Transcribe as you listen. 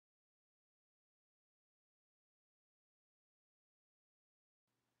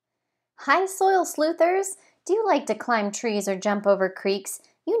Hi, soil sleuthers! Do you like to climb trees or jump over creeks?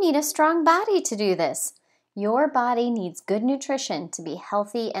 You need a strong body to do this. Your body needs good nutrition to be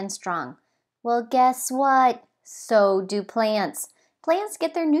healthy and strong. Well, guess what? So do plants. Plants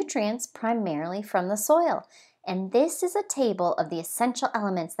get their nutrients primarily from the soil. And this is a table of the essential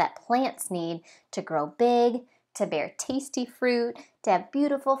elements that plants need to grow big, to bear tasty fruit, to have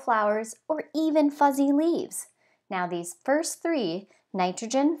beautiful flowers, or even fuzzy leaves. Now, these first three,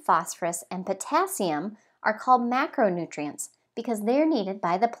 nitrogen, phosphorus, and potassium, are called macronutrients because they're needed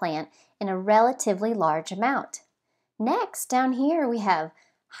by the plant in a relatively large amount. Next, down here we have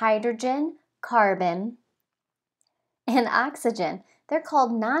hydrogen, carbon, and oxygen. They're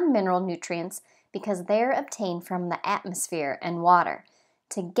called non-mineral nutrients because they're obtained from the atmosphere and water.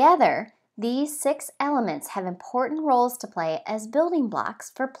 Together, these 6 elements have important roles to play as building blocks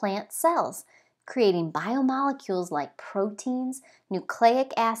for plant cells, creating biomolecules like proteins,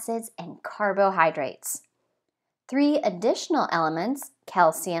 nucleic acids, and carbohydrates. 3 additional elements,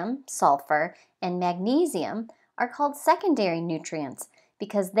 calcium, sulfur, and magnesium, are called secondary nutrients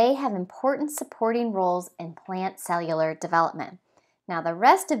because they have important supporting roles in plant cellular development. Now, the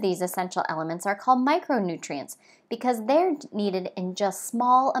rest of these essential elements are called micronutrients because they're needed in just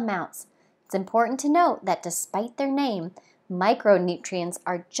small amounts. It's important to note that despite their name, micronutrients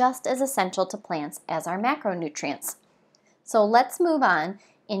are just as essential to plants as are macronutrients. So let's move on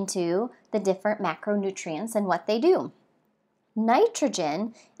into the different macronutrients and what they do.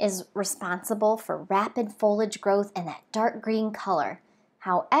 Nitrogen is responsible for rapid foliage growth and that dark green color.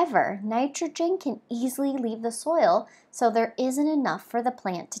 However, nitrogen can easily leave the soil, so there isn't enough for the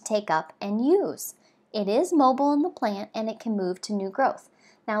plant to take up and use. It is mobile in the plant and it can move to new growth.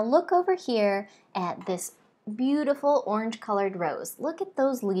 Now look over here at this beautiful orange-colored rose. Look at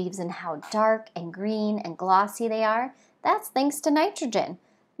those leaves and how dark and green and glossy they are. That's thanks to nitrogen.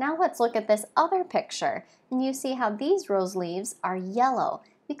 Now let's look at this other picture, and you see how these rose leaves are yellow.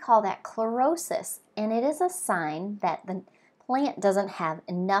 We call that chlorosis, and it is a sign that the plant doesn't have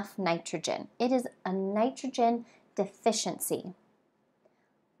enough nitrogen. It is a nitrogen deficiency.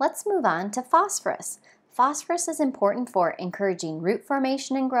 Let's move on to phosphorus. Phosphorus is important for encouraging root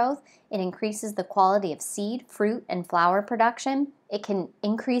formation and growth. It increases the quality of seed, fruit, and flower production. It can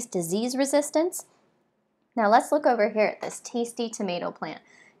increase disease resistance. Now let's look over here at this tasty tomato plant.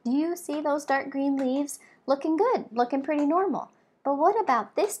 Do you see those dark green leaves? Looking good, looking pretty normal. But what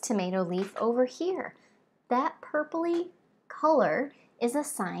about this tomato leaf over here? That purpley color is a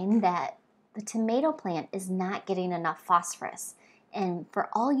sign that the tomato plant is not getting enough phosphorus. And for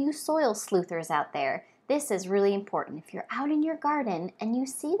all you soil sleuthers out there, this is really important. If you're out in your garden and you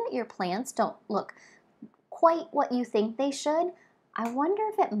see that your plants don't look quite what you think they should, I wonder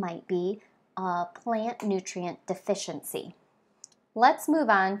if it might be a plant nutrient deficiency. Let's move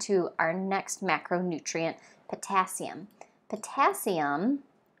on to our next macronutrient, potassium. Potassium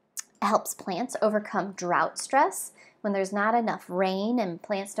helps plants overcome drought stress. When there's not enough rain and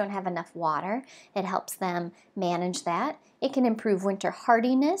plants don't have enough water, it helps them manage that. It can improve winter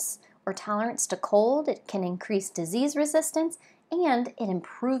hardiness or tolerance to cold. It can increase disease resistance, and it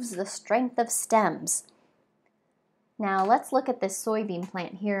improves the strength of stems. Now let's look at this soybean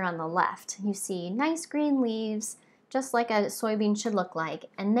plant here on the left. You see nice green leaves, just like a soybean should look like.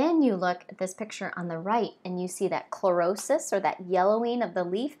 And then you look at this picture on the right and you see that chlorosis, or that yellowing of the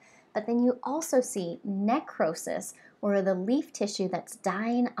leaf, but then you also see necrosis, or the leaf tissue that's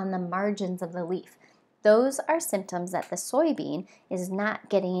dying on the margins of the leaf. Those are symptoms that the soybean is not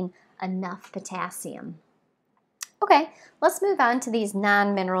getting enough potassium. Okay, let's move on to these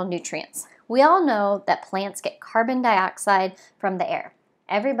non-mineral nutrients. We all know that plants get carbon dioxide from the air.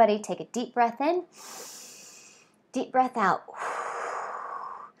 Everybody take a deep breath in, deep breath out.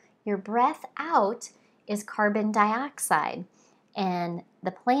 Your breath out is carbon dioxide, and the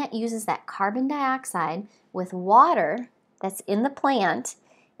plant uses that carbon dioxide with water that's in the plant,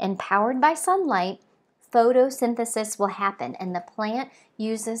 and powered by sunlight, photosynthesis will happen, and the plant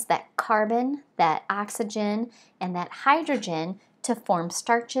uses that carbon, that oxygen, and that hydrogen to form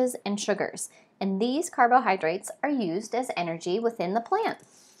starches and sugars. And these carbohydrates are used as energy within the plant.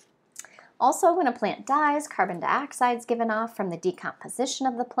 Also, when a plant dies, carbon dioxide is given off from the decomposition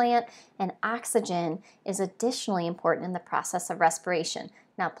of the plant, and oxygen is additionally important in the process of respiration.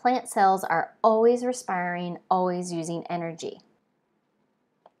 Now, plant cells are always respiring, always using energy.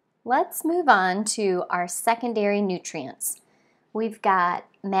 Let's move on to our secondary nutrients. We've got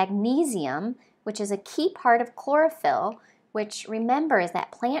magnesium, which is a key part of chlorophyll, which, remember, is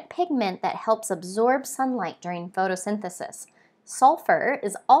that plant pigment that helps absorb sunlight during photosynthesis. Sulfur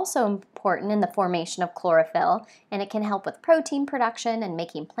is also important in the formation of chlorophyll, and it can help with protein production and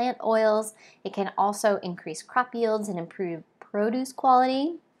making plant oils. It can also increase crop yields and improve produce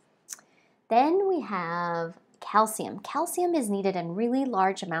quality. Then we have calcium. Calcium is needed in really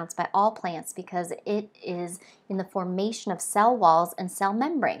large amounts by all plants because it is in the formation of cell walls and cell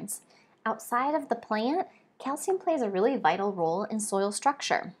membranes. Outside of the plant, calcium plays a really vital role in soil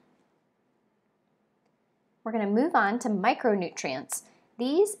structure. We're going to move on to micronutrients.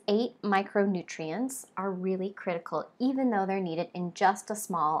 These 8 micronutrients are really critical even though they're needed in just a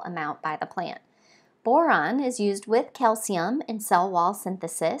small amount by the plant. Boron is used with calcium in cell wall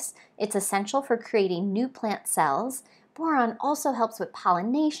synthesis. It's essential for creating new plant cells. Boron also helps with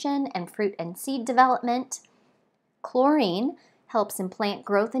pollination and fruit and seed development. Chlorine helps in plant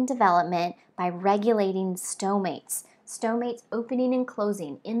growth and development by regulating stomates. Stomates opening and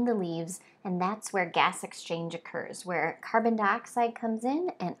closing in the leaves, and that's where gas exchange occurs, where carbon dioxide comes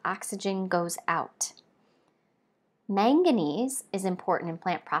in and oxygen goes out. Manganese is important in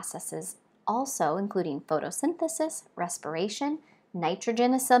plant processes, also including photosynthesis, respiration,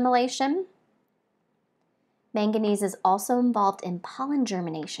 nitrogen assimilation. Manganese is also involved in pollen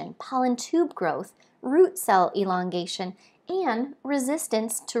germination, pollen tube growth, root cell elongation, and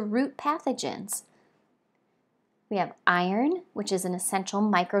resistance to root pathogens. We have iron, which is an essential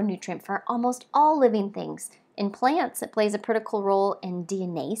micronutrient for almost all living things. In plants, it plays a critical role in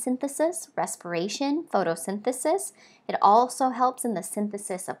DNA synthesis, respiration, photosynthesis. It also helps in the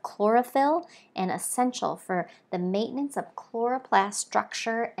synthesis of chlorophyll and essential for the maintenance of chloroplast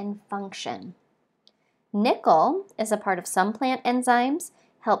structure and function. Nickel is a part of some plant enzymes,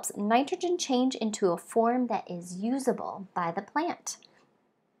 helps nitrogen change into a form that is usable by the plant.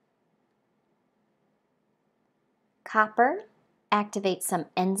 Copper activates some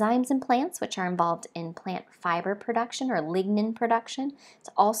enzymes in plants which are involved in plant fiber production or lignin production. It's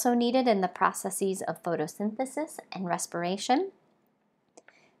also needed in the processes of photosynthesis and respiration.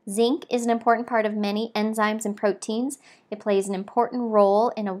 Zinc is an important part of many enzymes and proteins. It plays an important role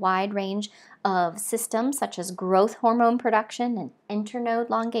in a wide range of systems such as growth hormone production and internode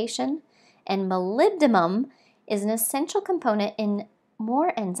elongation. And molybdenum is an essential component in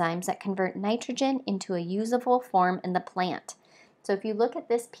more enzymes that convert nitrogen into a usable form in the plant. So if you look at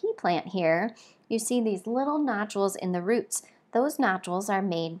this pea plant here, you see these little nodules in the roots. Those nodules are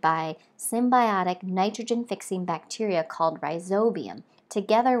made by symbiotic nitrogen-fixing bacteria called rhizobium.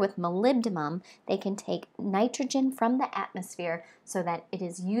 Together with molybdenum, they can take nitrogen from the atmosphere so that it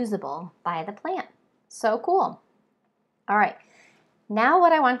is usable by the plant. So cool. All right, now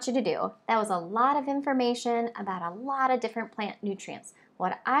what I want you to do, that was a lot of information about a lot of different plant nutrients.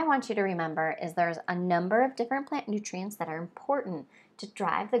 What I want you to remember is there's a number of different plant nutrients that are important to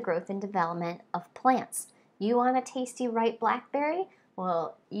drive the growth and development of plants. You want a tasty ripe blackberry?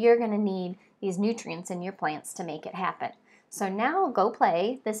 Well, you're going to need these nutrients in your plants to make it happen. So now go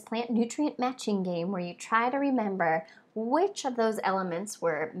play this plant nutrient matching game where you try to remember which of those elements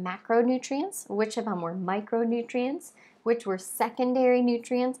were macronutrients, which of them were micronutrients, which were secondary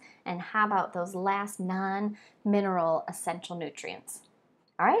nutrients, and how about those last non-mineral essential nutrients.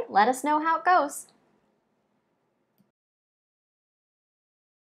 All right, let us know how it goes.